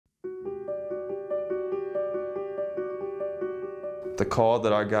The call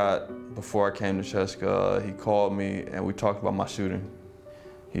that I got before I came to CSKA, he called me and we talked about my shooting.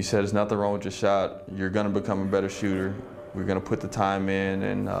 He said, there's nothing wrong with your shot. You're gonna become a better shooter. We're gonna put the time in,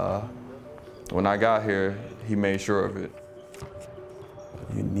 and when I got here, he made sure of it.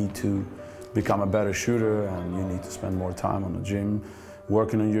 You need to become a better shooter, and you need to spend more time on the gym,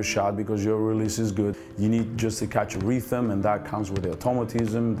 working on your shot because your release is good. You need just to catch a rhythm, and that comes with the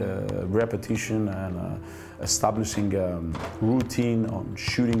automatism, the repetition, and establishing a routine on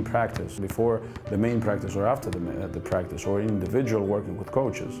shooting practice before the main practice or after the practice, or individual working with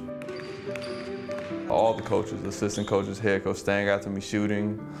coaches. All the coaches, assistant coaches, head coach, staying after me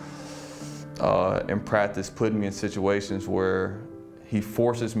shooting in practice, putting me in situations where he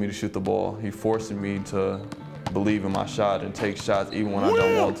forces me to shoot the ball. He forces me to believe in my shot and take shots even when I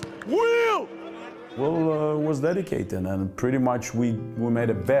don't want to. Will was dedicated, and pretty much we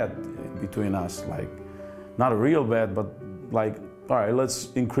made a bet between us, like not a real bet, but like, all right,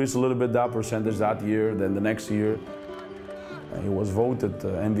 let's increase a little bit that percentage that year, then the next year. He was voted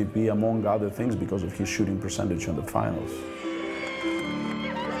MVP among other things because of his shooting percentage in the finals.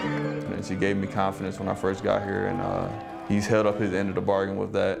 And he gave me confidence when I first got here, and he's held up his end of the bargain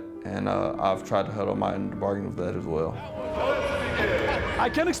with that, and I've tried to hold up my end of the bargain with that as well. I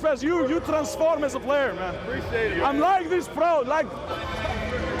can express you transform as a player, man. Appreciate it. I'm like this pro, like.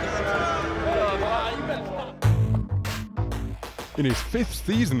 In his 5th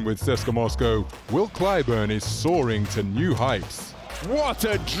season with CSKA Moscow, Will Clyburn is soaring to new heights. What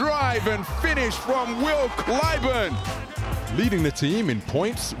a drive and finish from Will Clyburn! Leading the team in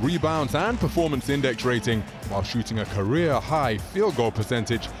points, rebounds and performance index rating, while shooting a career-high field goal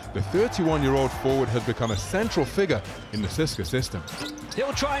percentage, the 31-year-old forward has become a central figure in the CSKA system.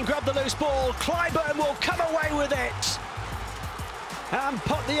 He'll try and grab the loose ball. Clyburn will come away with it and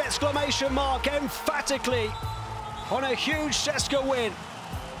put the exclamation mark emphatically on a huge CSKA win.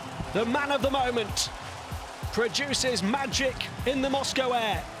 The man of the moment produces magic in the Moscow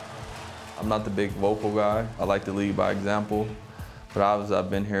air. I'm not the big vocal guy. I like to lead by example, but obviously I've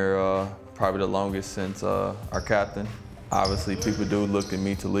been here probably the longest since our captain. Obviously people do look at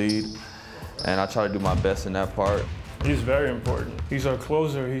me to lead, and I try to do my best in that part. He's very important. He's our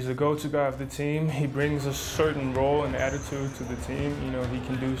closer. He's the go-to guy of the team. He brings a certain role and attitude to the team. You know, he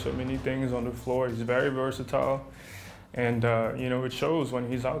can do so many things on the floor. He's very versatile, and you know, it shows when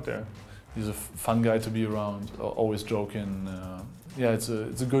he's out there. He's a fun guy to be around, always joking. Yeah, it's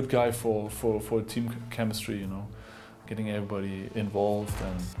a good guy for team chemistry, you know, getting everybody involved.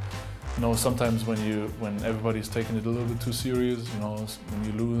 And you know, sometimes when everybody's taking it a little bit too serious, you know, when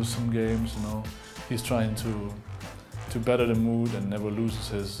you lose some games, you know, he's trying to better the mood and never loses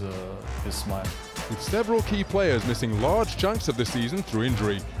his smile. With several key players missing large chunks of the season through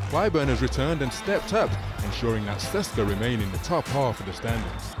injury, Clyburn has returned and stepped up, ensuring that CSKA remain in the top half of the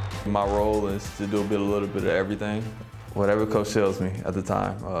standings. My role is to do a little bit of everything. Whatever coach tells me at the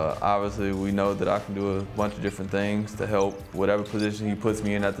time. Obviously, we know that I can do a bunch of different things to help whatever position he puts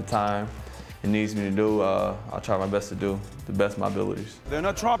me in at the time and needs me to do. I'll try my best to do the best of my abilities. They're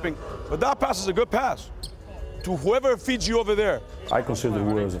not dropping, but that pass is a good pass to whoever feeds you over there. I consider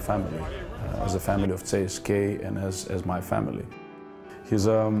Will as a family of CSKA and as my family. He's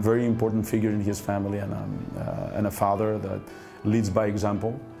a very important figure in his family, and a father that leads by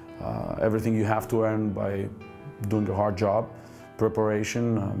example. Everything you have to earn by doing a hard job,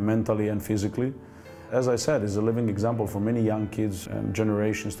 preparation, mentally and physically. As I said, he's a living example for many young kids and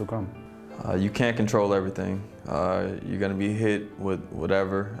generations to come. You can't control everything. You're going to be hit with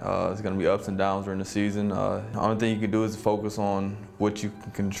whatever. It's going to be ups and downs during the season. The only thing you can do is focus on what you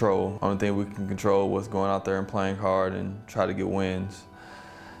can control. The only thing we can control was going out there and playing hard and try to get wins.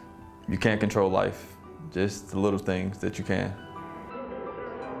 You can't control life, just the little things that you can.